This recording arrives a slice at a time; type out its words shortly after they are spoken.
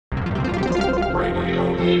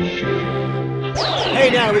Hey,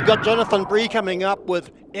 now we've got Jonathan Bree coming up with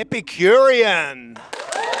Epicurean.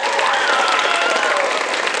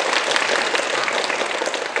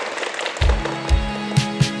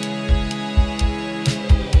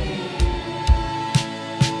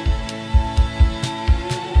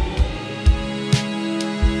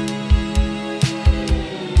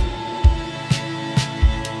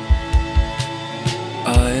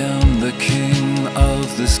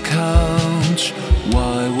 This couch,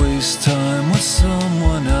 why waste time with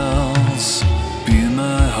someone else? Be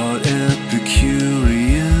my heart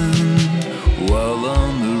Epicurean while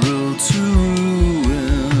on the road to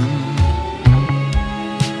ruin.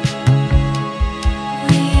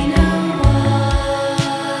 We know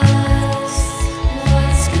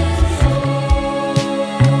what's good for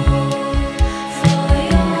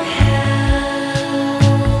your health,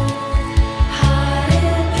 heart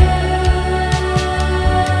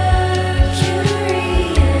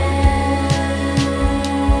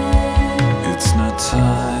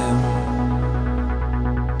time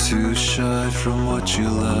to shy from what you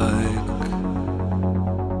like.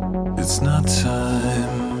 It's not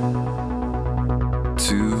time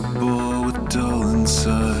to bore with dull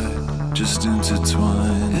inside, just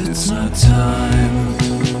intertwine. It's not time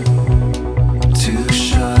to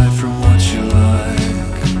shy from what you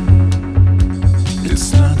like.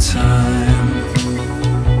 It's not time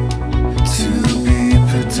to be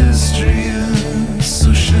pedestrian,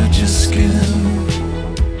 so shed your skin.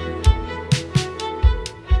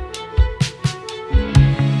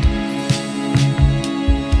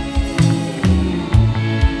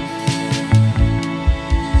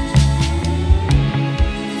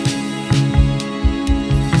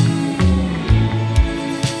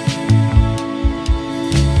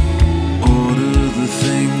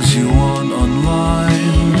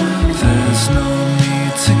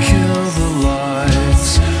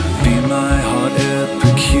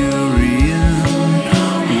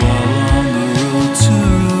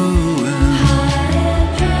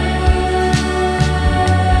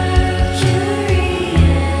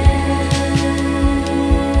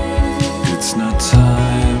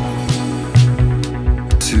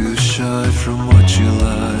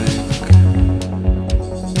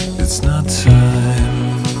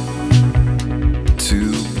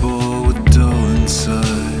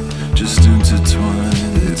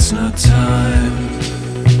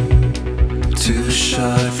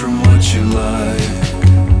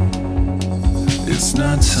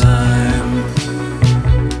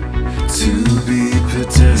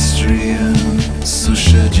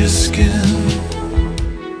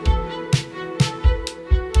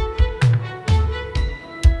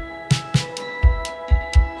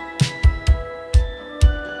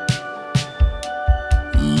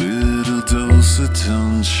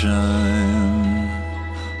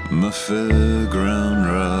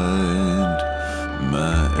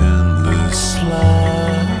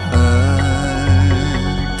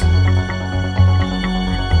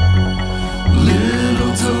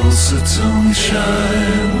 Tongue shine,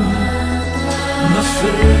 my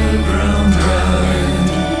favorite